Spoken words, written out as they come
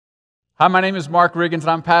Hi, my name is Mark Riggins, and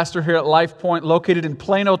I'm pastor here at LifePoint, located in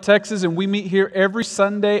Plano, Texas, and we meet here every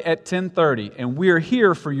Sunday at 10:30, and we are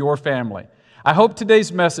here for your family. I hope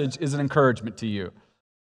today's message is an encouragement to you.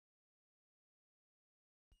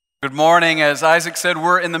 Good morning. As Isaac said,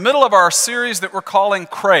 we're in the middle of our series that we're calling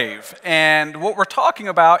Crave, and what we're talking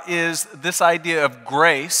about is this idea of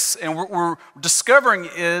grace, and what we're discovering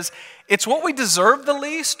is it's what we deserve the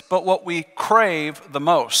least, but what we crave the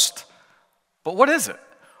most. But what is it?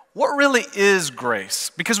 What really is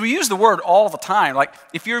grace? Because we use the word all the time. Like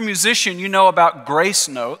if you're a musician, you know about grace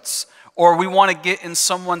notes, or we want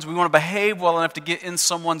to behave well enough to get in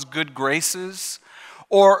someone's good graces.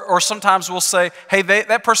 Or sometimes we'll say, hey,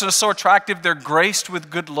 that person is so attractive, they're graced with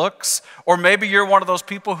good looks. Or maybe you're one of those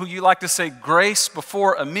people who you like to say grace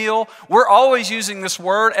before a meal. We're always using this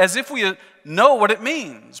word as if we know what it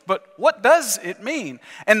means. But what does it mean?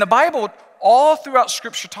 And the Bible all throughout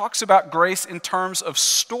Scripture talks about grace in terms of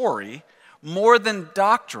story more than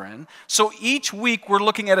doctrine. So each week we're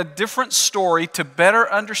looking at a different story to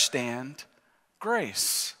better understand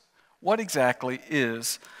grace. What exactly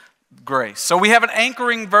is grace? So we have an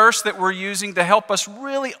anchoring verse that we're using to help us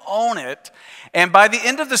really own it. And by the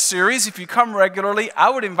end of the series, if you come regularly, I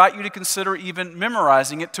would invite you to consider even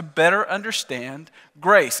memorizing it to better understand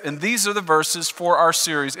grace. And these are the verses for our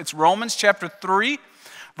series. It's Romans chapter 3,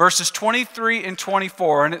 verses 23 and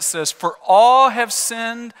 24, and it says, "For all have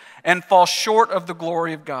sinned and fall short of the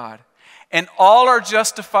glory of God, and all are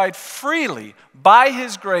justified freely by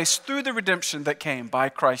His grace through the redemption that came by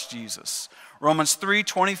Christ Jesus." Romans 3,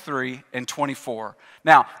 23 and 24.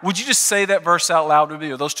 Now, would you just say that verse out loud with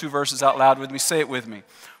me, or those two verses out loud with me? Say it with me.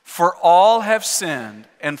 "For all have sinned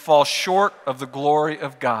and fall short of the glory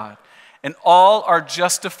of God, and all are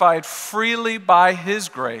justified freely by His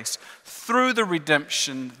grace through the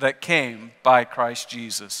redemption that came by Christ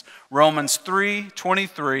Jesus." Romans 3,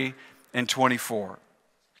 23 and 24.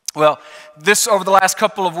 Well, over the last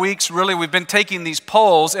couple of weeks, really, we've been taking these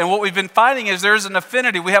polls, and what we've been finding is there's an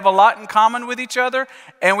affinity. We have a lot in common with each other,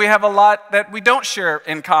 and we have a lot that we don't share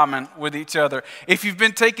in common with each other. If you've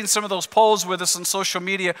been taking some of those polls with us on social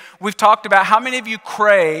media, we've talked about how many of you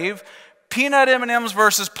crave peanut M&Ms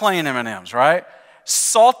versus plain M&Ms, right?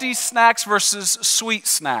 Salty snacks versus sweet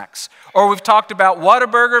snacks. Or we've talked about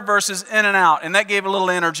Whataburger versus In-N-Out, and that gave a little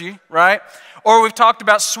energy, right? Or we've talked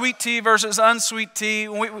about sweet tea versus unsweet tea.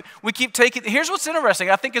 We keep taking, here's what's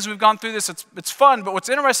interesting. I think as we've gone through this, it's fun, but what's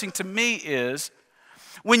interesting to me is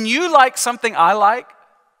when you like something I like,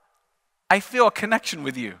 I feel a connection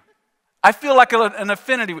with you. I feel like an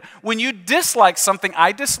affinity. When you dislike something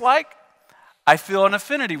I dislike, I feel an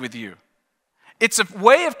affinity with you. It's a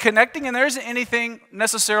way of connecting, and there isn't anything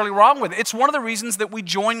necessarily wrong with it. It's one of the reasons that we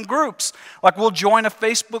join groups. Like we'll join a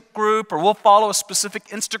Facebook group, or we'll follow a specific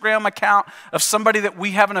Instagram account of somebody that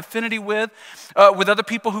we have an affinity with other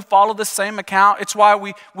people who follow the same account. It's why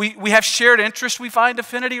we have shared interests. We find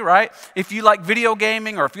affinity, right? If you like video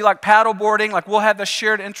gaming, or if you like paddleboarding, like we'll have the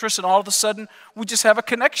shared interest, and all of a sudden we just have a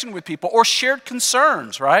connection with people. Or shared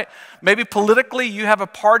concerns, right? Maybe politically you have a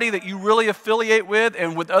party that you really affiliate with,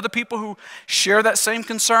 and with other people who share that same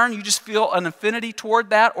concern, you just feel an affinity toward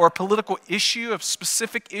that, or a political issue, a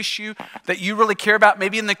specific issue that you really care about,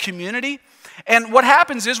 maybe in the community. And what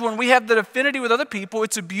happens is when we have that affinity with other people,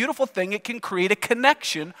 it's a beautiful thing. It can create a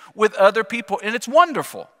connection with other people, and it's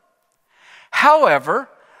wonderful. However,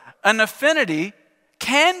 an affinity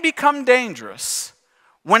can become dangerous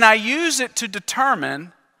when I use it to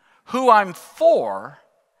determine who I'm for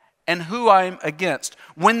and who I'm against.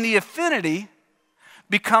 When the affinity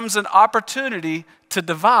becomes an opportunity to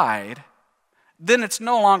divide, then it's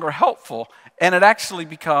no longer helpful, and it actually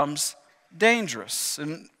becomes dangerous.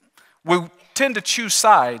 And we tend to choose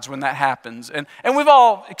sides when that happens. And we've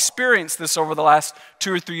all experienced this over the last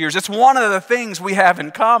 2 or 3 years. It's one of the things we have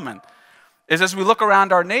in common, is as we look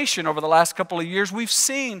around our nation over the last couple of years, we've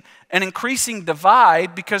seen an increasing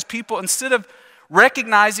divide because people, instead of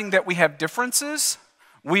recognizing that we have differences,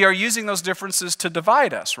 we are using those differences to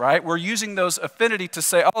divide us, right? We're using those affinity to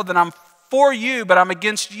say, oh, then I'm for you, but I'm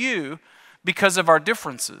against you because of our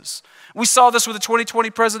differences. We saw this with the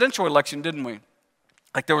 2020 presidential election, didn't we?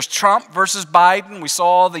 Like there was Trump versus Biden. We saw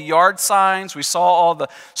all the yard signs. We saw all the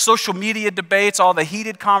social media debates, all the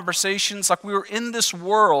heated conversations. Like we were in this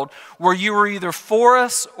world where you were either for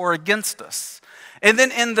us or against us. And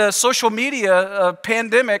then in the social media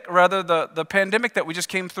pandemic, rather the pandemic that we just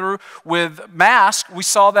came through with masks, we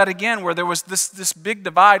saw that again where there was this big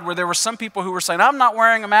divide where there were some people who were saying, I'm not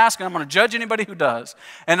wearing a mask and I'm going to judge anybody who does.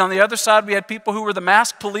 And on the other side, we had people who were the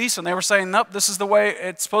mask police and they were saying, nope, this is the way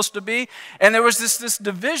it's supposed to be. And there was this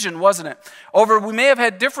division, wasn't it? We may have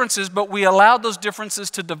had differences, but we allowed those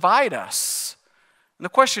differences to divide us. And the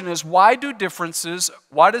question is, why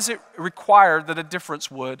does it require that a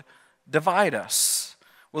difference would divide us?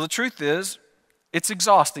 Well, the truth is, it's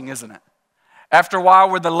exhausting, isn't it? After a while,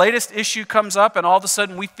 where the latest issue comes up and all of a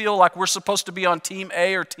sudden we feel like we're supposed to be on team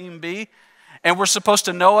A or team B, and we're supposed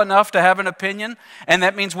to know enough to have an opinion, and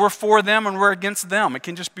that means we're for them and we're against them. It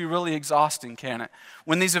can just be really exhausting, can't it?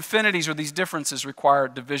 When these affinities or these differences require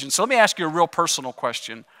division. So let me ask you a real personal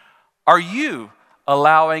question. Are you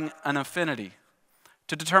allowing an affinity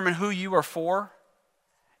to determine who you are for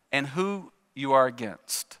and who you are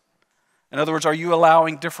against? In other words, are you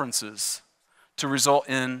allowing differences to result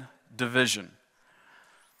in division?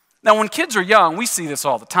 Now, when kids are young, we see this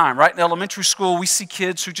all the time, right? In elementary school, we see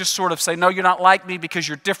kids who just sort of say, no, you're not like me because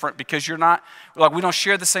you're different, because you're not, like we don't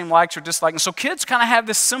share the same likes or dislikes. And so kids kind of have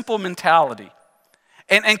this simple mentality.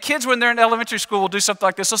 And kids, when they're in elementary school, will do something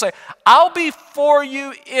like this. They'll say, I'll be for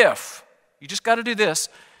you if. You just got to do this.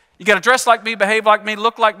 You got to dress like me, behave like me,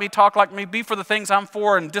 look like me, talk like me, be for the things I'm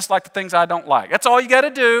for and dislike the things I don't like. That's all you got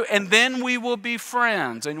to do, and then we will be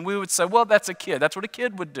friends. And we would say, well, that's a kid. That's what a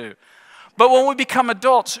kid would do. But when we become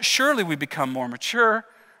adults, surely we become more mature,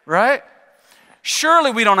 right?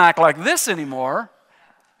 Surely we don't act like this anymore.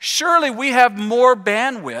 Surely we have more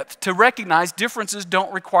bandwidth to recognize differences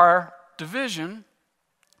don't require division.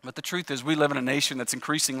 But the truth is we live in a nation that's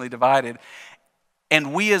increasingly divided,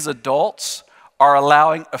 and we as adults are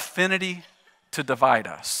allowing affinity to divide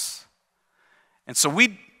us. And so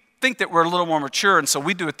we think that we're a little more mature, and so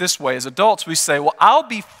we do it this way. As adults, we say, well, I'll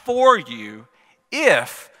be for you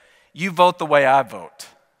if you vote the way I vote.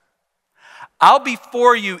 I'll be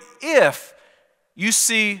for you if you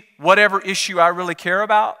see whatever issue I really care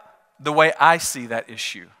about the way I see that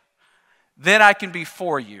issue. Then I can be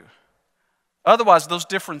for you. Otherwise, those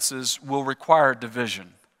differences will require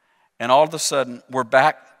division. And all of a sudden, we're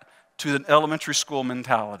back to an elementary school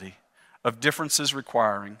mentality of differences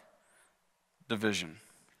requiring division.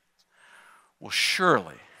 Well,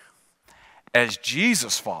 surely, as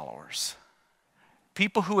Jesus followers,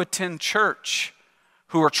 people who attend church,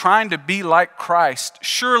 who are trying to be like Christ,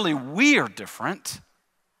 surely we are different.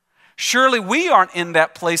 Surely we aren't in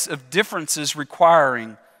that place of differences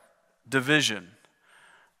requiring division.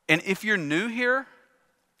 And if you're new here,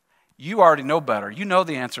 you already know better. You know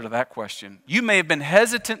the answer to that question. You may have been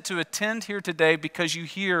hesitant to attend here today because you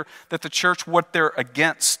hear that the church, what they're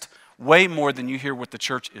against, way more than you hear what the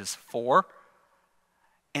church is for.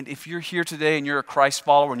 And if you're here today and you're a Christ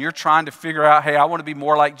follower and you're trying to figure out, hey, I want to be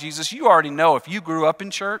more like Jesus, you already know if you grew up in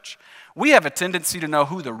church, we have a tendency to know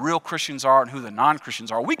who the real Christians are and who the non-Christians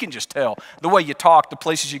are. We can just tell the way you talk, the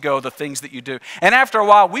places you go, the things that you do. And after a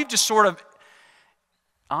while, we've just sort of,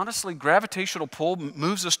 honestly, gravitational pull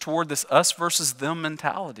moves us toward this us versus them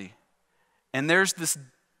mentality. And there's this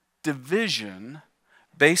division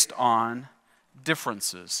based on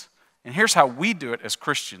differences. And here's how we do it as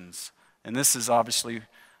Christians. And this is obviously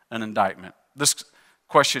an indictment. This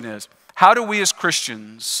question is, how do we as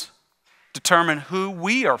Christians determine who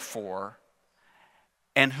we are for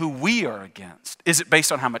and who we are against? Is it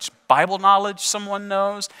based on how much Bible knowledge someone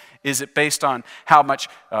knows? Is it based on how much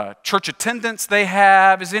church attendance they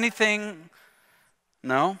have? Is anything?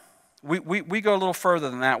 No. We go a little further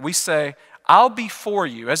than that. We say, I'll be for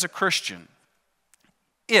you as a Christian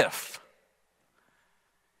if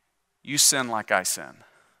you sin like I sin.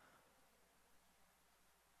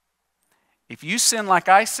 If you sin like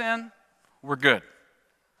I sin, we're good.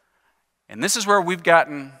 And this is where we've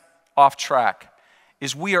gotten off track,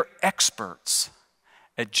 is we are experts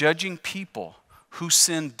at judging people who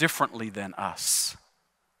sin differently than us.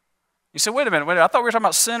 You say, wait a minute, I thought we were talking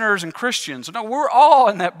about sinners and Christians. No, we're all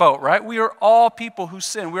in that boat, right? We are all people who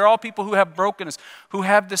sin. We're all people who have brokenness, who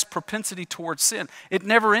have this propensity towards sin. It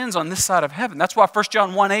never ends on this side of heaven. That's why 1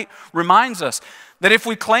 John 1:8 reminds us that if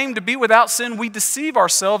we claim to be without sin, we deceive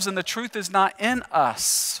ourselves and the truth is not in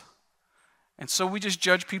us. And so we just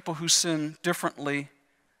judge people who sin differently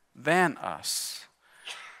than us.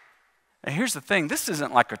 And here's the thing, this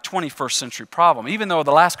isn't like a 21st century problem. Even though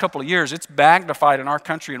the last couple of years it's magnified in our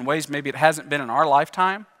country in ways maybe it hasn't been in our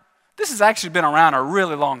lifetime, this has actually been around a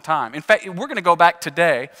really long time. In fact, we're going to go back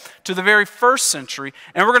today to the very first century,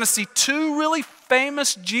 and we're going to see two really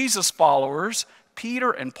famous Jesus followers,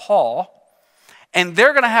 Peter and Paul, and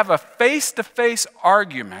they're going to have a face-to-face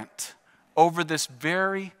argument over this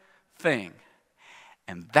very thing.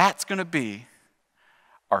 And that's going to be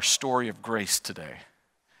our story of grace today.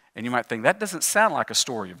 And you might think, that doesn't sound like a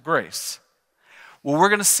story of grace. Well, we're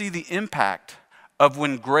going to see the impact of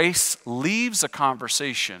when grace leaves a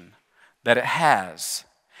conversation that it has,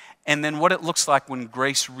 and then what it looks like when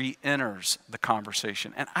grace re-enters the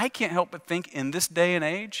conversation. And I can't help but think in this day and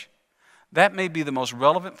age, that may be the most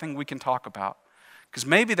relevant thing we can talk about. Because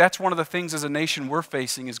maybe that's one of the things as a nation we're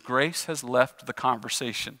facing is grace has left the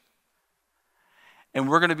conversation. And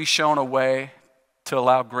we're going to be shown a way to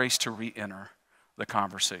allow grace to re-enter the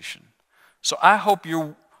conversation. So I hope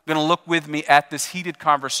you're going to look with me at this heated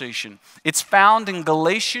conversation. It's found in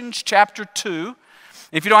Galatians chapter 2.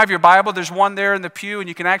 If you don't have your Bible, there's one there in the pew, and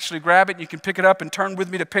you can actually grab it, and you can pick it up and turn with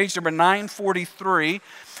me to page number 943.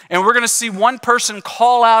 And we're going to see one person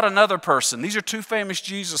call out another person. These are two famous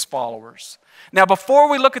Jesus followers. Now, before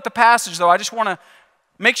we look at the passage, though, I just want to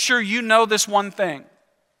make sure you know this one thing.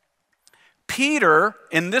 Peter,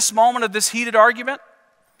 in this moment of this heated argument,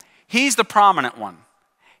 he's the prominent one.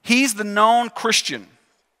 He's the known Christian.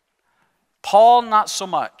 Paul, not so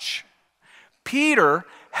much. Peter,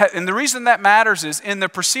 and the reason that matters is in the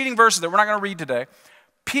preceding verses that we're not going to read today,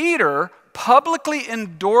 Peter publicly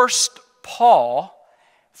endorsed Paul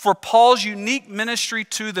for Paul's unique ministry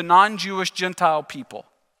to the non-Jewish Gentile people.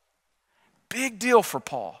 Big deal for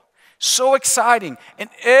Paul. So exciting. And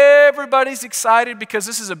everybody's excited because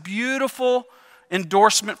this is a beautiful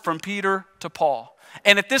endorsement from Peter to Paul.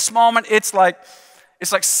 And at this moment, it's like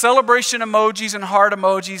celebration emojis and heart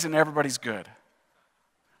emojis, and everybody's good.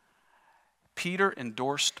 Peter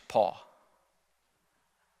endorsed Paul.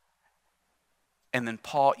 And then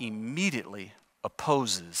Paul immediately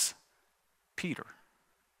opposes Peter.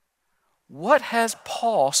 What has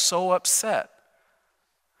Paul so upset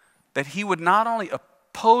that he would not only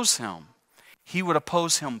oppose him, he would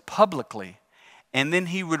oppose him publicly, and then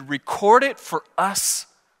he would record it for us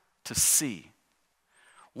to see?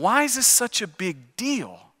 Why is this such a big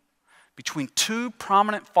deal between two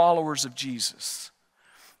prominent followers of Jesus?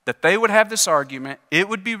 That they would have this argument, it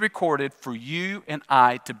would be recorded for you and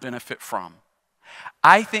I to benefit from.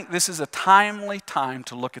 I think this is a timely time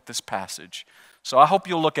to look at this passage. So I hope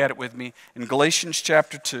you'll look at it with me in Galatians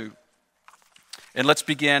chapter 2. And let's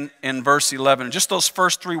begin in verse 11. Just those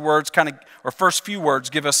first three words first few words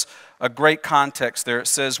give us a great context there. It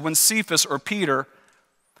says, when Cephas or Peter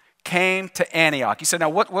came to Antioch. He said, now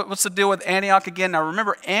what's the deal with Antioch again? Now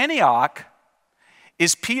remember, Antioch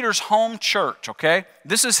is Peter's home church, okay?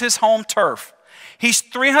 This is his home turf. He's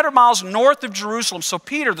 300 miles north of Jerusalem. So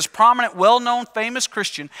Peter, this prominent, well-known, famous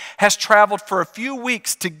Christian, has traveled for a few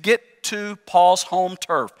weeks to get to Paul's home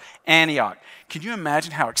turf, Antioch. Can you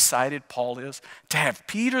imagine how excited Paul is to have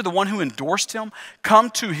Peter, the one who endorsed him, come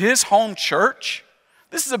to his home church?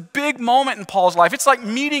 This is a big moment in Paul's life. It's like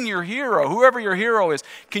meeting your hero, whoever your hero is.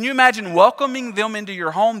 Can you imagine welcoming them into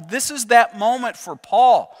your home? This is that moment for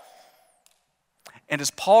Paul. And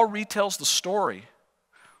as Paul retells the story,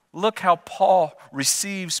 look how Paul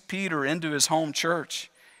receives Peter into his home church.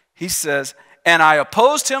 He says, and I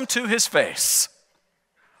opposed him to his face.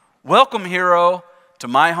 Welcome, hero, to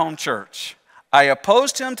my home church. I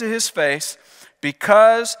opposed him to his face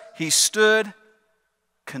because he stood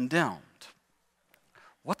condemned.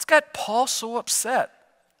 What's got Paul so upset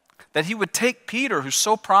that he would take Peter, who's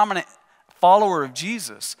so prominent follower of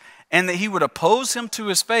Jesus, and that he would oppose him to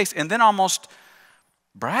his face and then almost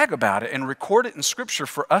brag about it and record it in Scripture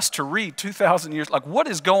for us to read 2,000 years? Like, what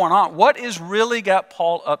is going on? What is really got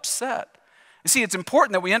Paul upset? You see, it's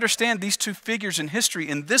important that we understand these two figures in history.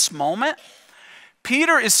 In this moment,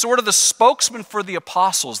 Peter is sort of the spokesman for the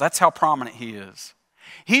apostles. That's how prominent he is.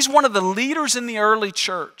 He's one of the leaders in the early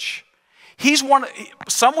church.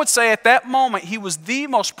 Some would say at that moment, he was the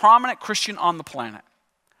most prominent Christian on the planet.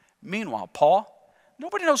 Meanwhile, Paul,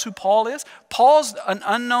 nobody knows who Paul is. Paul's an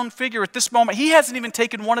unknown figure at this moment. He hasn't even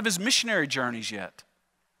taken one of his missionary journeys yet.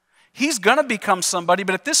 He's going to become somebody,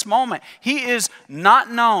 but at this moment, he is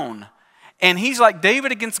not known. And he's like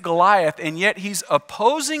David against Goliath, and yet he's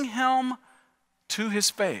opposing him to his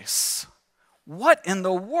face. What in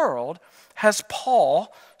the world has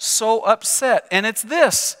Paul so upset? And it's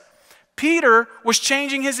this. Peter was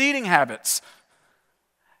changing his eating habits.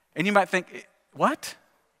 And you might think, what?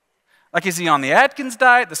 Like, is he on the Atkins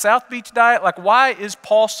diet, the South Beach diet? Like, why is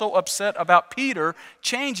Paul so upset about Peter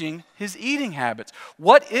changing his eating habits?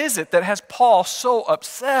 What is it that has Paul so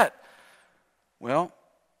upset? Well,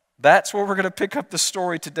 that's where we're going to pick up the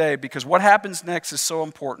story today, because what happens next is so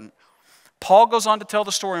important. Paul goes on to tell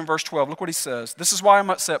the story in verse 12. Look what he says. This is why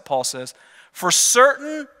I'm upset, Paul says. Before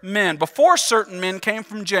certain men came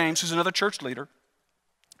from James, who's another church leader,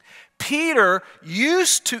 Peter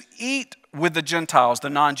used to eat with the Gentiles, the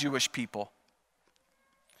non-Jewish people.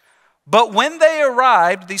 But when they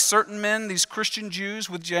arrived, these certain men, these Christian Jews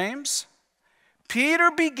with James, Peter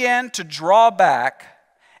began to draw back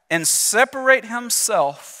and separate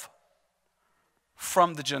himself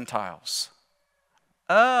from the Gentiles.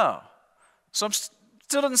 Oh, so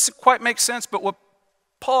still doesn't quite make sense, but what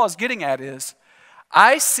Paul is getting at is,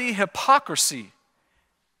 I see hypocrisy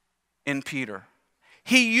in Peter.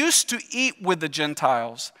 He used to eat with the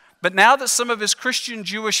Gentiles, but now that some of his Christian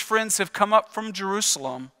Jewish friends have come up from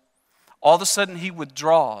Jerusalem, all of a sudden he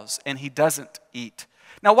withdraws and he doesn't eat.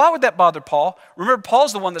 Now, why would that bother Paul? Remember,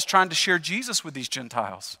 Paul's the one that's trying to share Jesus with these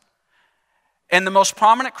Gentiles. And the most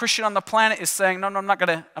prominent Christian on the planet is saying, no, I'm not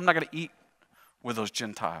gonna eat with those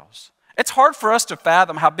Gentiles. It's hard for us to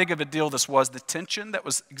fathom how big of a deal this was, the tension that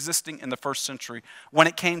was existing in the first century when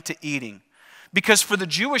it came to eating. Because for the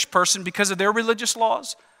Jewish person, because of their religious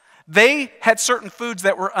laws, they had certain foods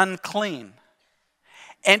that were unclean.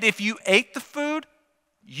 And if you ate the food,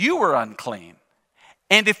 you were unclean.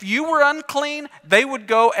 And if you were unclean, they would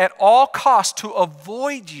go at all costs to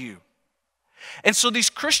avoid you. And so these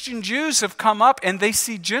Christian Jews have come up and they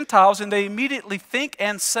see Gentiles and they immediately think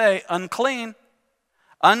and say, unclean,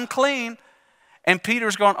 unclean. And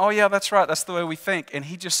Peter's going, oh yeah, that's right, that's the way we think. And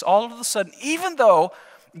he just all of a sudden, even though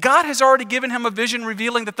God has already given him a vision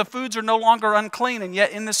revealing that the foods are no longer unclean, and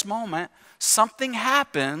yet in this moment, something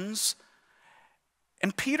happens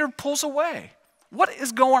and Peter pulls away. What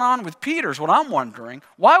is going on with Peter is what I'm wondering.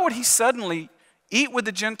 Why would he suddenly eat with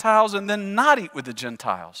the Gentiles and then not eat with the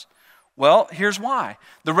Gentiles? Well, here's why.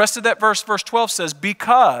 The rest of that verse 12 says,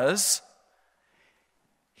 because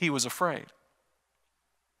he was afraid.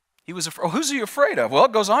 He was afraid. Oh, who's he afraid of? Well,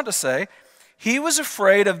 it goes on to say, he was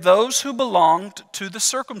afraid of those who belonged to the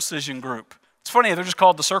circumcision group. It's funny, they're just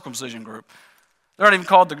called the circumcision group. They're not even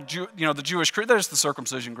called the Jewish group. They're just the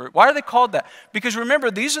circumcision group. Why are they called that? Because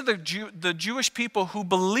remember, these are the Jewish people who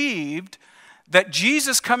believed that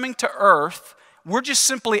Jesus coming to earth, we're just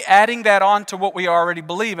simply adding that on to what we already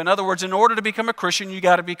believe. In other words, in order to become a Christian, you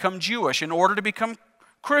got to become Jewish. In order to become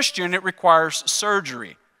Christian, it requires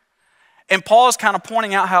surgery. And Paul is kind of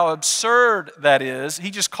pointing out how absurd that is.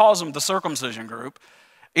 He just calls them the circumcision group.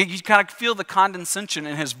 You kind of feel the condescension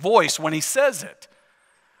in his voice when he says it.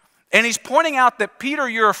 And he's pointing out that, Peter,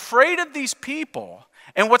 you're afraid of these people.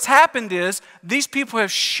 And what's happened is these people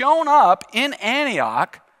have shown up in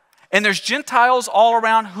Antioch, and there's Gentiles all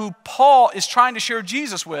around who Paul is trying to share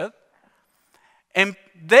Jesus with. And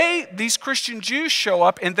these Christian Jews show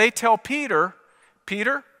up and they tell Peter,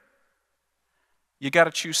 Peter, you got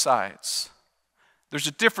to choose sides. There's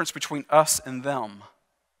a difference between us and them.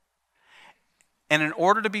 And in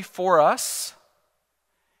order to be for us,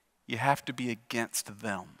 you have to be against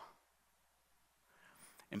them.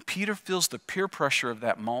 And Peter feels the peer pressure of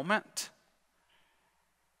that moment,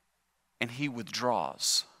 and he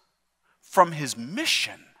withdraws from his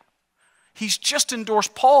mission. He's just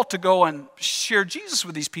endorsed Paul to go and share Jesus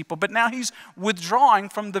with these people, but now he's withdrawing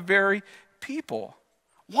from the very people.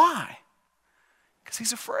 Why? Because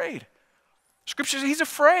he's afraid. Scripture says he's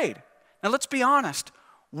afraid. Now let's be honest.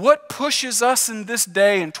 What pushes us in this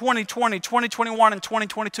day in 2020, 2021, and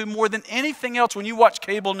 2022 more than anything else when you watch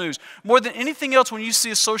cable news, more than anything else when you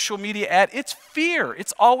see a social media ad, it's fear.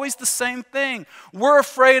 It's always the same thing. We're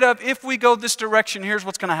afraid of, if we go this direction, here's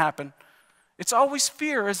what's going to happen. It's always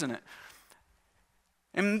fear, isn't it?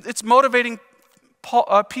 And it's motivating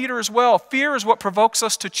Peter as well. Fear is what provokes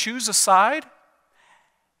us to choose a side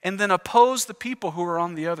and then oppose the people who are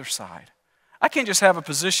on the other side. I can't just have a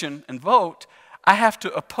position and vote. I have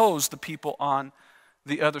to oppose the people on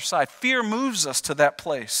the other side. Fear moves us to that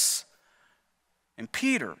place. And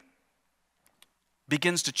Peter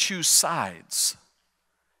begins to choose sides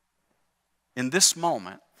in this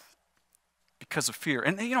moment because of fear.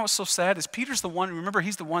 And you know what's so sad is Peter's the one, remember,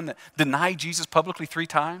 he's the one that denied Jesus publicly 3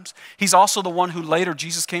 times. He's also the one who later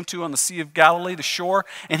Jesus came to on the Sea of Galilee, the shore,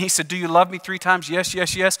 and he said, do you love me 3 times? Yes,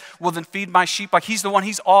 yes, yes. Well, then feed my sheep. Like he's the one,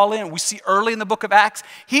 he's all in. We see early in the book of Acts,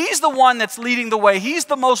 he's the one that's leading the way. He's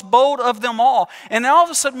the most bold of them all. And then all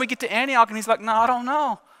of a sudden we get to Antioch and he's like, no, I don't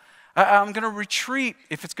know. I'm going to retreat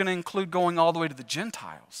if it's going to include going all the way to the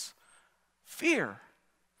Gentiles. Fear.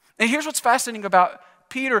 And here's what's fascinating about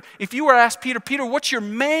Peter. If you were asked Peter, what's your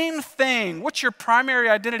main thing? What's your primary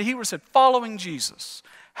identity? He would have said, following Jesus.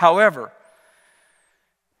 However,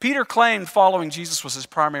 Peter claimed following Jesus was his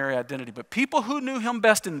primary identity, but people who knew him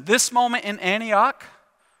best in this moment in Antioch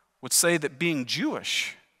would say that being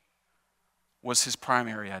Jewish was his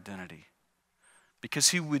primary identity because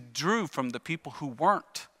he withdrew from the people who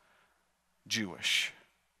weren't Jewish.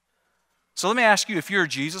 So let me ask you, if you're a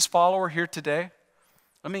Jesus follower here today,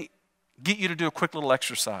 let me get you to do a quick little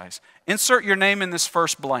exercise. Insert your name in this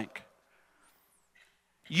first blank.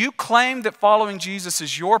 You claim that following Jesus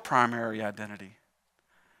is your primary identity.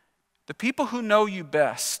 The people who know you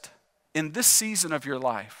best in this season of your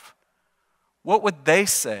life, what would they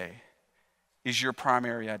say is your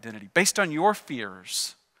primary identity? Based on your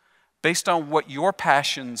fears, based on what your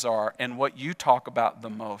passions are and what you talk about the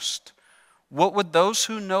most, what would those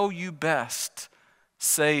who know you best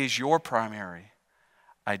say is your primary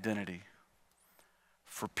identity?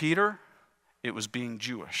 For Peter, it was being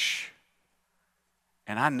Jewish.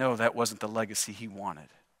 And I know that wasn't the legacy he wanted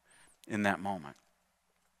in that moment.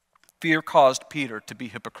 Fear caused Peter to be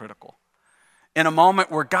hypocritical. In a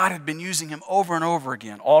moment where God had been using him over and over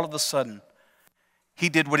again, all of a sudden, he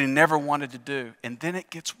did what he never wanted to do. And then it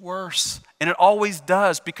gets worse. And it always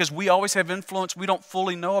does, because we always have influence we don't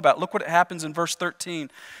fully know about. Look what happens in verse 13.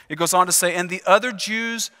 It goes on to say, and the other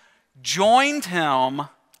Jews joined him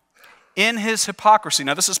in his hypocrisy.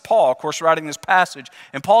 Now this is Paul, of course, writing this passage.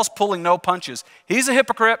 And Paul's pulling no punches. He's a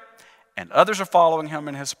hypocrite, and others are following him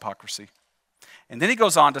in his hypocrisy. And then he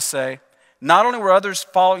goes on to say, not only were others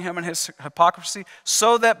following him in his hypocrisy,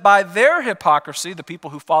 so that by their hypocrisy, the people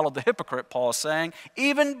who followed the hypocrite, Paul is saying,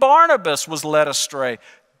 even Barnabas was led astray.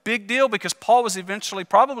 Big deal, because Paul was eventually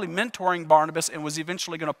probably mentoring Barnabas and was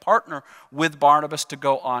eventually going to partner with Barnabas to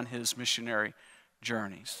go on his missionary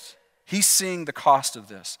journeys. He's seeing the cost of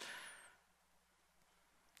this.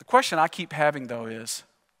 The question I keep having, though, is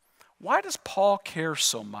why does Paul care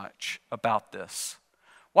so much about this?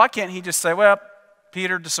 Why can't he just say, well,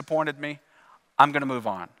 Peter disappointed me, I'm going to move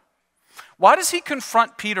on? Why does he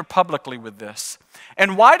confront Peter publicly with this?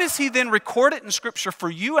 And why does he then record it in Scripture for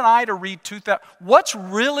you and I to read 2,000? What's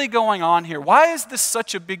really going on here? Why is this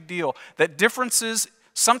such a big deal that differences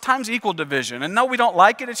sometimes equal division? And no, we don't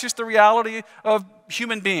like it. It's just the reality of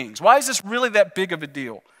human beings. Why is this really that big of a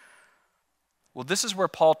deal? Well, this is where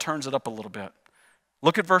Paul turns it up a little bit.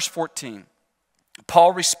 Look at verse 14.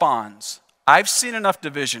 Paul responds, I've seen enough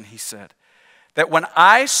division, he said, that when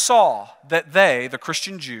I saw that they, the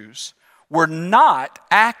Christian Jews, were not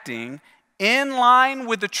acting in line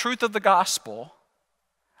with the truth of the gospel,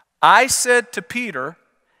 I said to Peter,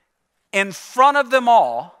 in front of them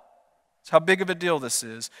all, that's how big of a deal this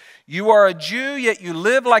is, you are a Jew, yet you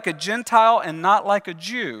live like a Gentile and not like a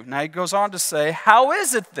Jew. Now he goes on to say, how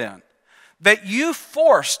is it then that you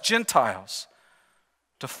force Gentiles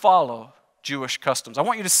to follow Jewish customs? I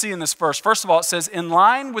want you to see in this verse, first of all, it says, in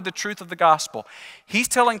line with the truth of the gospel. He's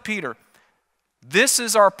telling Peter, this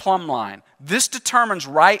is our plumb line. This determines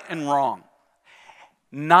right and wrong,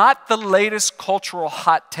 not the latest cultural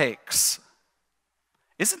hot takes.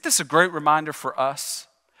 Isn't this a great reminder for us?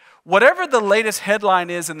 Whatever the latest headline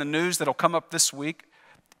is in the news that'll come up this week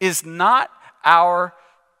is not our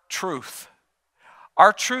truth.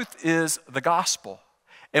 Our truth is the gospel.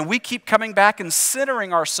 And we keep coming back and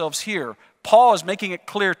centering ourselves here. Paul is making it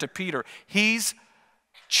clear to Peter. He's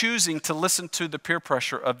choosing to listen to the peer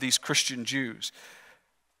pressure of these Christian Jews.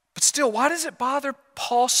 But still, why does it bother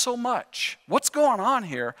Paul so much? What's going on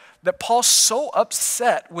here that Paul's so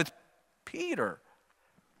upset with Peter?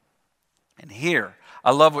 And here,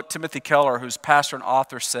 I love what Timothy Keller, who's pastor and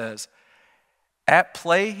author, says. At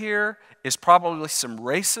play here is probably some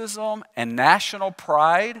racism and national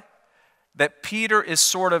pride that Peter is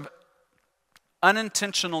sort of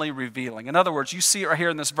unintentionally revealing. In other words, you see it right here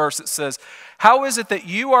in this verse. It says, how is it that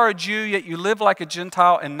you are a Jew, yet you live like a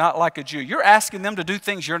Gentile and not like a Jew? You're asking them to do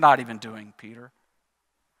things you're not even doing, Peter.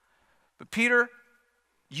 But Peter,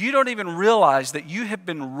 you don't even realize that you have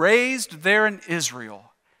been raised there in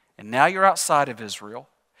Israel, and now you're outside of Israel.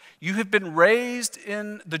 You have been raised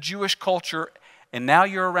in the Jewish culture, and now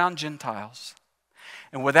you're around Gentiles.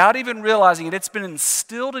 And without even realizing it, it's been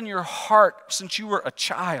instilled in your heart since you were a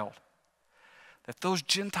child that those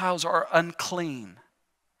Gentiles are unclean.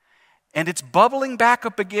 And it's bubbling back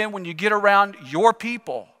up again when you get around your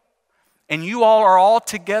people and you all are all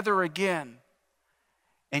together again.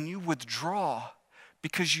 And you withdraw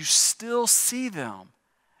because you still see them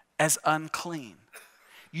as unclean.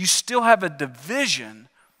 You still have a division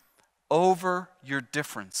over your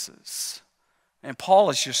differences. And Paul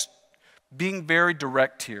is just being very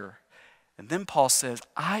direct here. And then Paul says,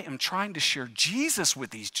 I am trying to share Jesus with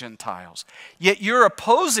these Gentiles, yet you're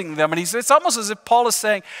opposing them. And it's almost as if Paul is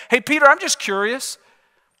saying, hey, Peter, I'm just curious.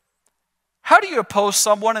 How do you oppose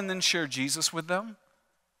someone and then share Jesus with them?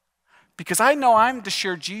 Because I know I'm to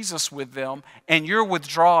share Jesus with them, and you're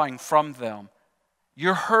withdrawing from them.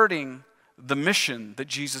 You're hurting the mission that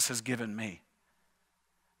Jesus has given me.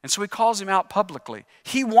 And so he calls him out publicly.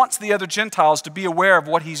 He wants the other Gentiles to be aware of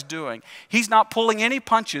what he's doing. He's not pulling any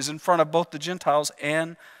punches in front of both the Gentiles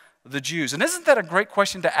and the Jews. And isn't that a great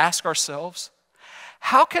question to ask ourselves?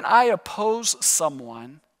 How can I oppose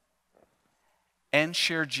someone and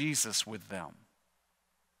share Jesus with them?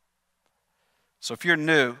 So if you're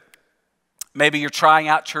new, maybe you're trying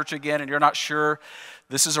out church again and you're not sure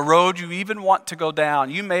this is a road you even want to go down.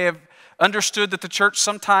 You may have understood that the church,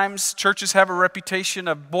 sometimes churches have a reputation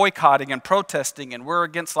of boycotting and protesting, and we're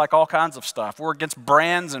against like all kinds of stuff. We're against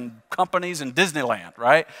brands and companies and Disneyland,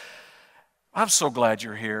 right? I'm so glad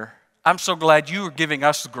you're here. I'm so glad you are giving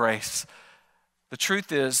us grace. The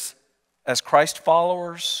truth is, as Christ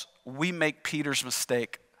followers, we make Peter's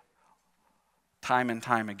mistake time and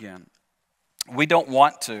time again. We don't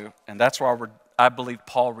want to, and that's why I believe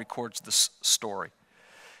Paul records this story.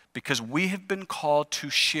 Because we have been called to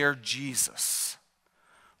share Jesus.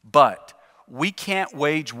 But we can't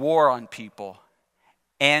wage war on people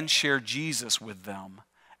and share Jesus with them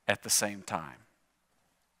at the same time.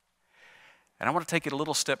 And I want to take it a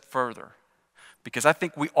little step further, because I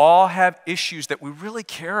think we all have issues that we really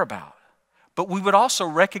care about. But we would also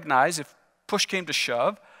recognize, if push came to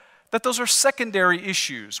shove, that those are secondary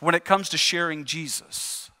issues when it comes to sharing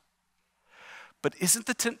Jesus. But isn't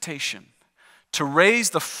the temptation to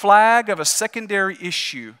raise the flag of a secondary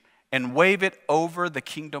issue and wave it over the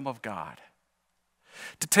kingdom of God?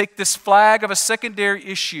 To take this flag of a secondary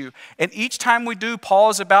issue, and each time we do, Paul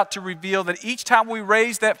is about to reveal that each time we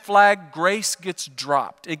raise that flag, grace gets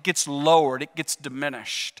dropped, it gets lowered, it gets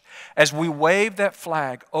diminished as we wave that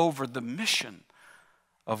flag over the mission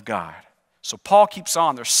of God. So Paul keeps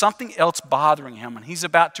on. There's something else bothering him, and he's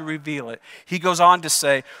about to reveal it. He goes on to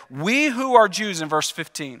say, we who are Jews, in verse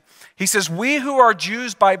 15, he says, we who are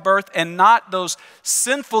Jews by birth and not those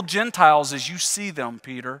sinful Gentiles as you see them,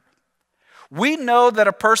 Peter, we know that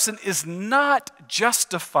a person is not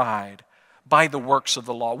justified by the works of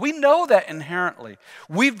the law. We know that inherently.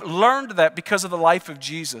 We've learned that because of the life of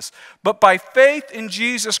Jesus. But by faith in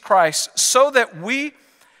Jesus Christ, so we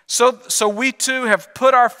too have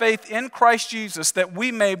put our faith in Christ Jesus, that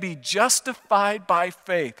we may be justified by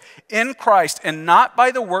faith in Christ and not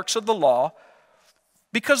by the works of the law,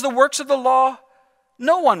 because the works of the law,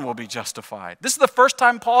 no one will be justified. This is the first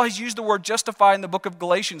time Paul has used the word justify in the book of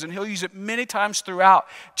Galatians, and he'll use it many times throughout.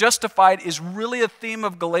 Justified is really a theme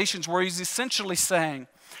of Galatians, where he's essentially saying,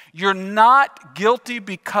 you're not guilty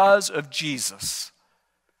because of Jesus,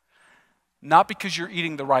 not because you're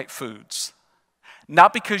eating the right foods,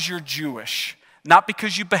 not because you're Jewish, not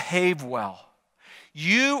because you behave well.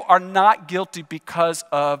 You are not guilty because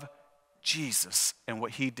of Jesus and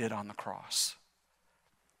what he did on the cross.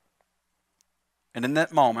 And in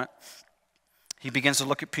that moment, he begins to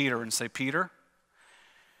look at Peter and say, Peter,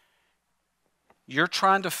 you're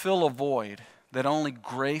trying to fill a void that only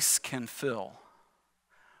grace can fill.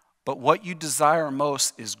 But what you desire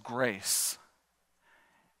most is grace.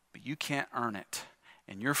 But you can't earn it.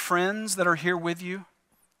 And your friends that are here with you,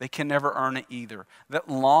 they can never earn it either. That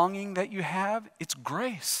longing that you have, it's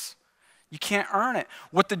grace. You can't earn it.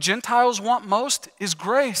 What the Gentiles want most is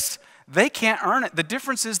grace. They can't earn it. The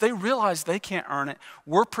difference is they realize they can't earn it.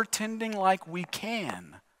 We're pretending like we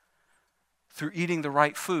can through eating the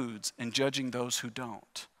right foods and judging those who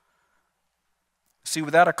don't. See,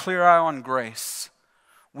 without a clear eye on grace,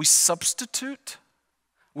 we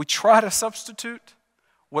try to substitute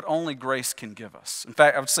what only grace can give us. In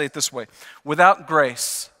fact, I would say it this way. Without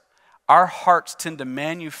grace, our hearts tend to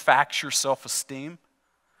manufacture self-esteem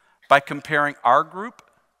by comparing our group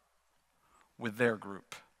with their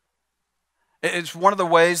group. It's one of the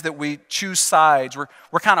ways that we choose sides.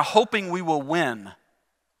 We're kind of hoping we will win.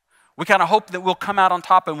 We kind of hope that we'll come out on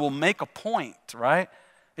top and we'll make a point, right?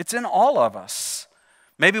 It's in all of us.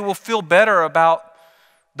 Maybe we'll feel better about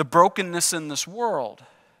the brokenness in this world.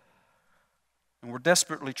 And we're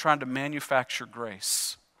desperately trying to manufacture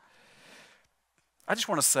grace. I just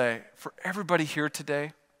want to say, for everybody here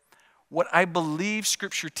today, what I believe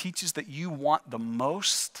Scripture teaches that you want the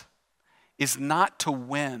most is not to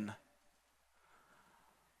win,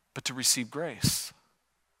 but to receive grace.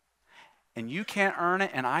 And you can't earn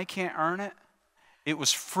it, and I can't earn it. It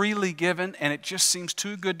was freely given, and it just seems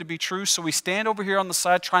too good to be true. So we stand over here on the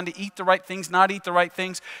side trying to eat the right things, not eat the right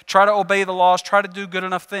things, try to obey the laws, try to do good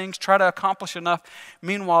enough things, try to accomplish enough.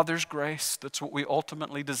 Meanwhile, there's grace. That's what we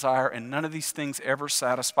ultimately desire, and none of these things ever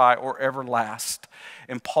satisfy or ever last.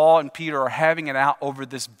 And Paul and Peter are having it out over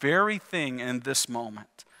this very thing in this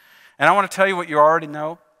moment. And I want to tell you what you already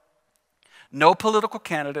know. No political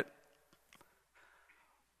candidate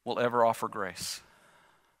will ever offer grace.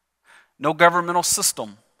 No governmental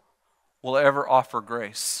system will ever offer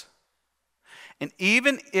grace. And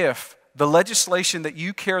even if the legislation that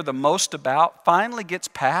you care the most about finally gets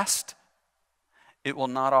passed, it will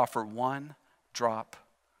not offer one drop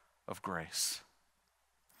of grace.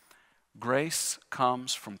 Grace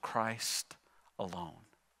comes from Christ alone.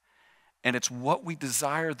 And it's what we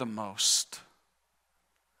desire the most.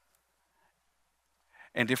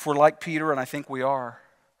 And if we're like Peter, and I think we are,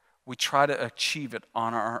 we try to achieve it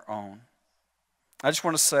on our own. I just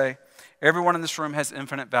want to say, everyone in this room has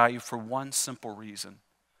infinite value for one simple reason.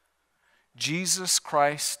 Jesus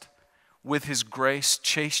Christ, with his grace,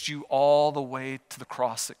 chased you all the way to the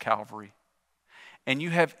cross at Calvary. And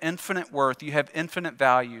you have infinite worth, you have infinite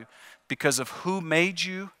value because of who made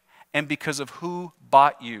you and because of who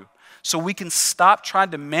bought you. So we can stop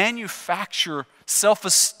trying to manufacture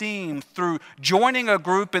self-esteem through joining a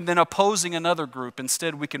group and then opposing another group.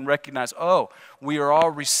 Instead, we can recognize, oh, we are all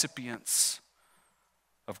recipients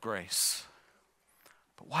of grace.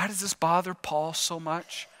 But why does this bother Paul so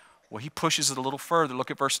much? Well, he pushes it a little further.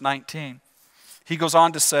 Look at verse 19. He goes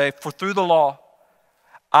on to say, for through the law,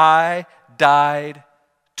 I died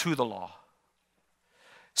to the law,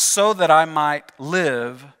 so that I might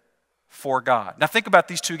live for God. Now think about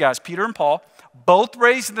these two guys, Peter and Paul, both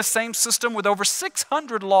raised in the same system with over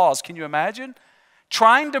 600 laws. Can you imagine?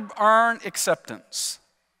 Trying to earn acceptance.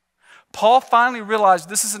 Paul finally realized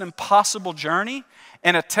this is an impossible journey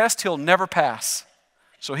and a test he'll never pass.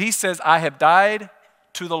 So he says, I have died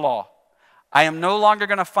to the law. I am no longer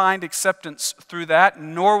going to find acceptance through that,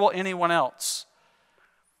 nor will anyone else.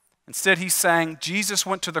 Instead, he's saying, Jesus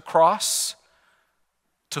went to the cross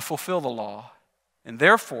to fulfill the law, and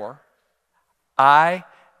therefore, I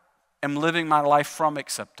am living my life from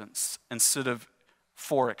acceptance instead of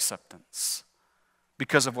for acceptance.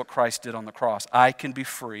 Because of what Christ did on the cross, I can be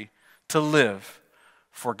free to live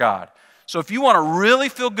for God. So if you want to really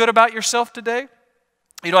feel good about yourself today,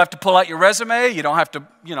 you don't have to pull out your resume. You don't have to,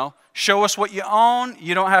 show us what you own.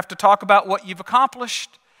 You don't have to talk about what you've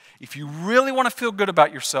accomplished. If you really want to feel good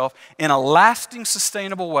about yourself in a lasting,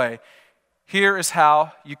 sustainable way, here is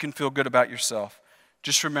how you can feel good about yourself.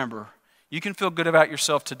 Just remember, you can feel good about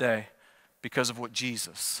yourself today because of what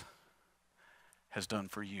Jesus has done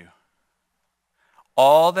for you.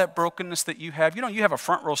 All that brokenness that you have, you have a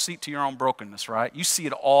front row seat to your own brokenness, right? You see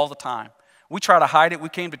it all the time. We try to hide it. We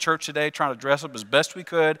came to church today trying to dress up as best we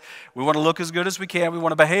could. We want to look as good as we can. We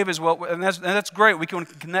want to behave as well. And that's great. We can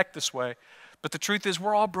connect this way. But the truth is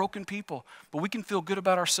we're all broken people. But we can feel good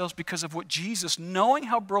about ourselves because of what Jesus, knowing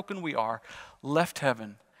how broken we are, left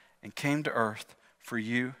heaven and came to earth for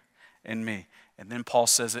you and me. And then Paul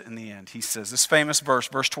says it in the end. He says, this famous verse,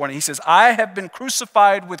 verse 20, he says, I have been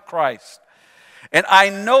crucified with Christ, and I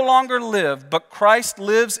no longer live, but Christ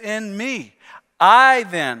lives in me.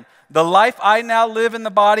 The life I now live in the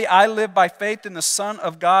body, I live by faith in the Son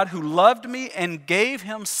of God who loved me and gave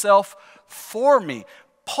himself for me.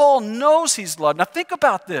 Paul knows he's loved. Now think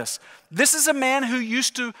about this. This is a man who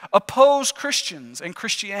used to oppose Christians and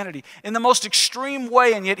Christianity in the most extreme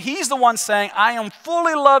way, and yet he's the one saying, I am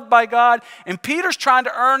fully loved by God, and Peter's trying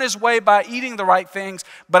to earn his way by eating the right things,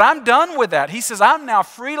 but I'm done with that. He says, I'm now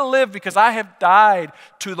free to live because I have died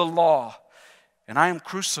to the law, and I am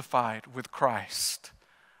crucified with Christ.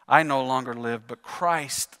 I no longer live, but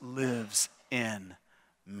Christ lives in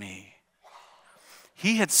me.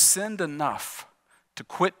 He had sinned enough to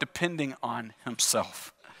quit depending on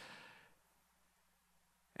himself.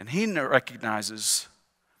 And he recognizes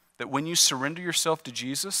that when you surrender yourself to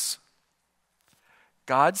Jesus,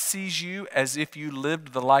 God sees you as if you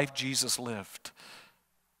lived the life Jesus lived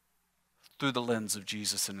through the lens of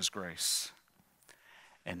Jesus and his grace.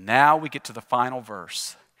 And now we get to the final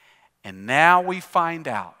verse. And now we find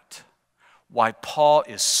out why Paul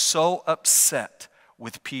is so upset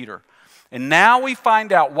with Peter. And now we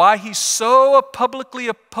find out why he's so publicly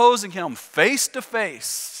opposing him face to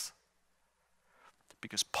face.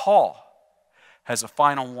 Because Paul has a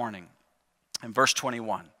final warning in verse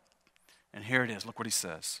 21. And here it is. Look what he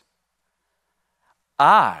says.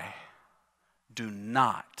 I do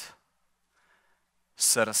not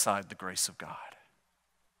set aside the grace of God.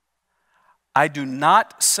 I do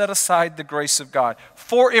not set aside the grace of God.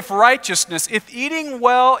 For if righteousness, if eating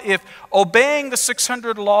well, if obeying the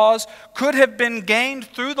 600 laws could have been gained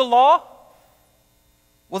through the law,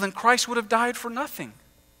 well then Christ would have died for nothing.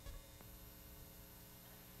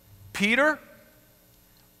 Peter,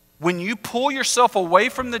 when you pull yourself away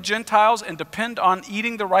from the Gentiles and depend on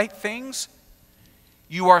eating the right things,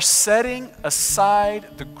 you are setting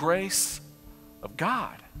aside the grace of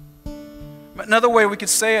God. Another way we could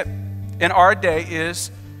say it in our day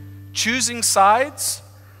is choosing sides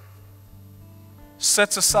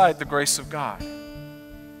sets aside the grace of God.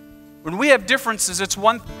 When we have differences, it's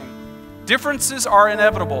one thing. Differences are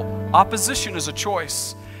inevitable. Opposition is a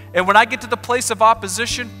choice. And when I get to the place of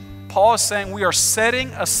opposition, Paul is saying we are setting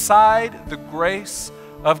aside the grace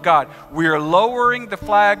of God. We are lowering the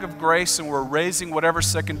flag of grace and we're raising whatever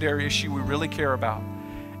secondary issue we really care about.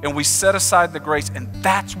 And we set aside the grace. And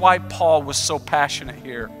that's why Paul was so passionate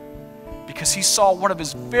here. Because he saw one of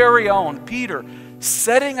his very own, Peter,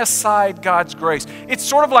 setting aside God's grace. It's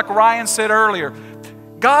sort of like Ryan said earlier.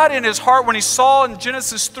 God in his heart, when he saw in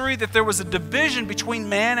Genesis 3 that there was a division between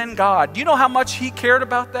man and God, do you know how much he cared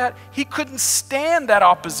about that? He couldn't stand that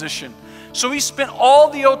opposition. So he spent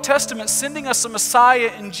all the Old Testament sending us a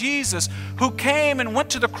Messiah in Jesus who came and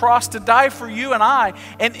went to the cross to die for you and I.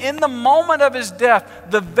 And in the moment of his death,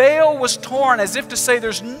 the veil was torn as if to say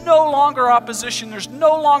there's no longer opposition, there's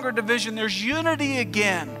no longer division, there's unity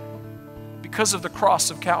again because of the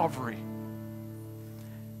cross of Calvary.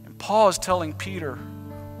 And Paul is telling Peter,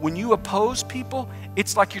 when you oppose people,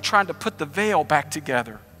 it's like you're trying to put the veil back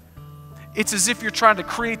together. It's as if you're trying to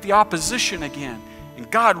create the opposition again. And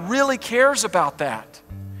God really cares about that.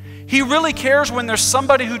 He really cares when there's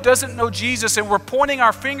somebody who doesn't know Jesus and we're pointing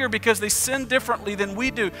our finger because they sin differently than we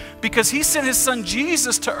do. Because he sent his son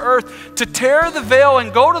Jesus to earth to tear the veil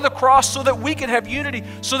and go to the cross so that we could have unity,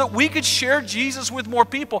 so that we could share Jesus with more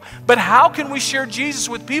people. But how can we share Jesus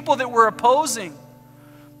with people that we're opposing?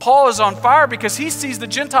 Paul is on fire because he sees the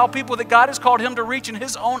Gentile people that God has called him to reach, and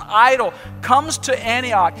his own idol comes to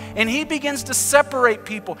Antioch and he begins to separate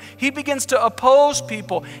people. He begins to oppose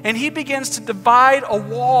people and he begins to divide a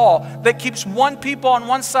wall that keeps one people on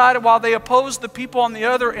one side while they oppose the people on the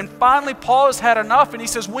other. And finally, Paul has had enough and he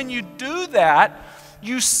says, when you do that,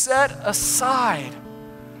 you set aside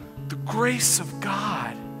the grace of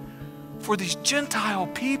God for these Gentile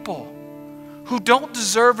people who don't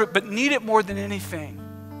deserve it but need it more than anything.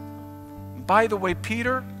 By the way,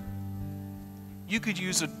 Peter, you could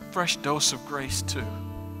use a fresh dose of grace too.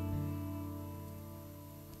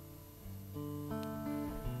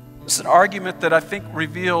 It's an argument that I think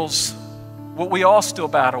reveals what we all still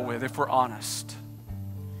battle with if we're honest.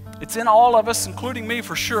 It's in all of us, including me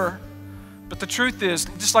for sure. But the truth is,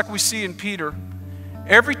 just like we see in Peter,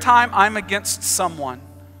 every time I'm against someone,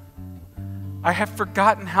 I have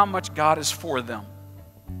forgotten how much God is for them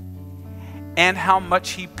and how much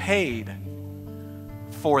he paid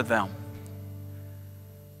for them.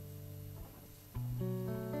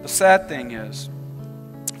 The sad thing is,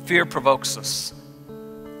 fear provokes us,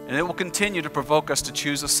 and it will continue to provoke us to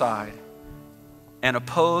choose a side and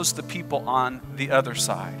oppose the people on the other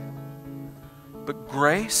side. But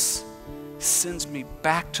grace sends me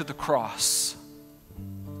back to the cross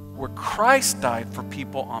where Christ died for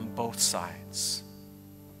people on both sides.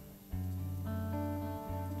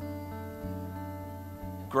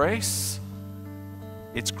 Grace,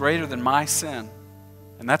 it's greater than my sin.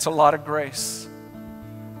 And that's a lot of grace.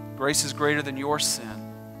 Grace is greater than your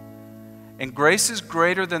sin. And grace is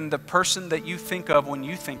greater than the person that you think of when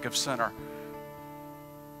you think of sinner.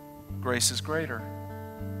 Grace is greater.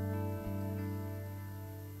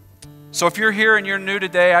 So if you're here and you're new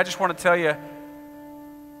today, I just want to tell you,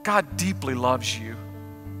 God deeply loves you.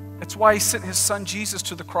 That's why he sent his son Jesus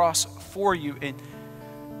to the cross for you. And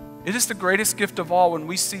it is the greatest gift of all when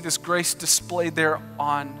we see this grace displayed there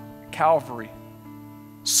on Calvary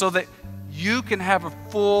so that you can have a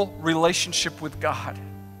full relationship with God.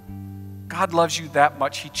 God loves you that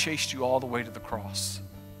much, he chased you all the way to the cross.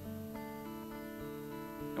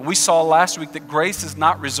 And we saw last week that grace is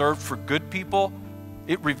not reserved for good people.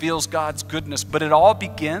 It reveals God's goodness, but it all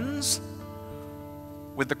begins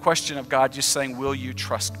with the question of God just saying, will you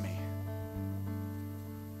trust me?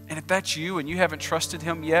 And if that's you and you haven't trusted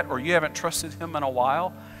him yet, or you haven't trusted him in a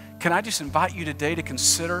while, can I just invite you today to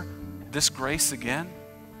consider this grace again?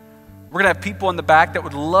 We're going to have people in the back that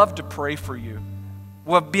would love to pray for you.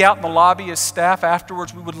 We'll be out in the lobby as staff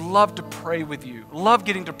afterwards. We would love to pray with you. Love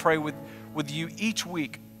getting to pray with you each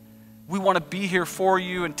week. We want to be here for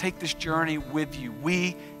you and take this journey with you.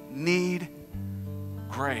 We need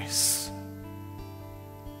grace.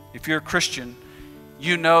 If you're a Christian,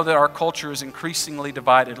 you know that our culture is increasingly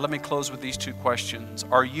divided. Let me close with these two questions.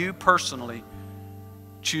 Are you personally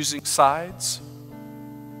choosing sides,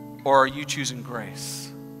 or are you choosing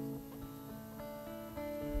grace?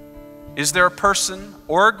 Is there a person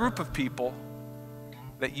or a group of people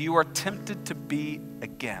that you are tempted to be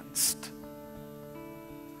against?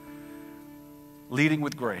 Leading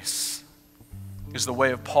with grace is the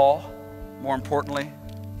way of Paul. More importantly,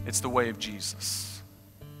 it's the way of Jesus.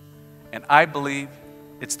 And I believe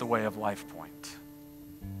it's the way of LifePoint.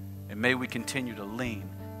 And may we continue to lean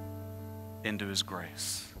into His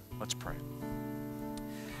grace. Let's pray.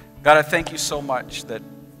 God, I thank You so much that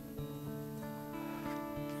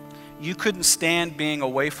You couldn't stand being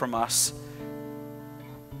away from us.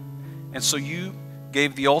 And so You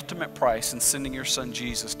gave the ultimate price in sending Your Son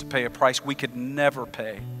Jesus to pay a price we could never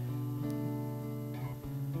pay,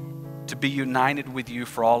 to be united with You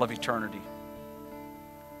for all of eternity.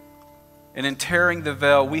 And in tearing the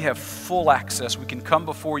veil, we have full access. We can come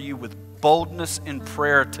before You with boldness in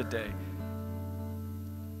prayer today.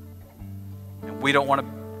 And we don't want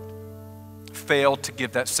to fail to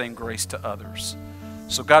give that same grace to others.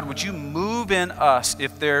 So God, would You move in us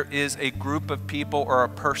if there is a group of people or a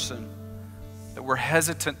person that we're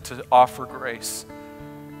hesitant to offer grace.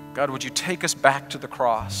 God, would You take us back to the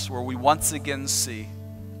cross where we once again see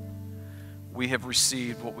we have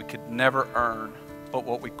received what we could never earn, but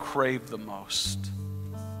what we crave the most,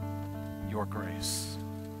 Your grace.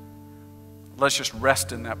 Let's just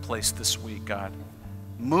rest in that place this week, God.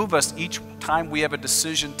 Move us each time we have a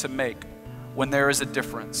decision to make, when there is a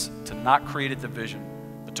difference, to not create a division,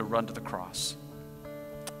 but to run to the cross.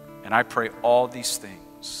 And I pray all these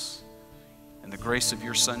things in the grace of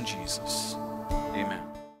Your Son, Jesus. Amen.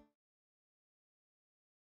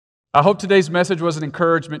 I hope today's message was an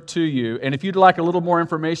encouragement to you. And if you'd like a little more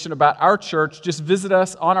information about our church, just visit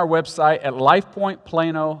us on our website at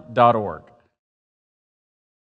lifepointplano.org.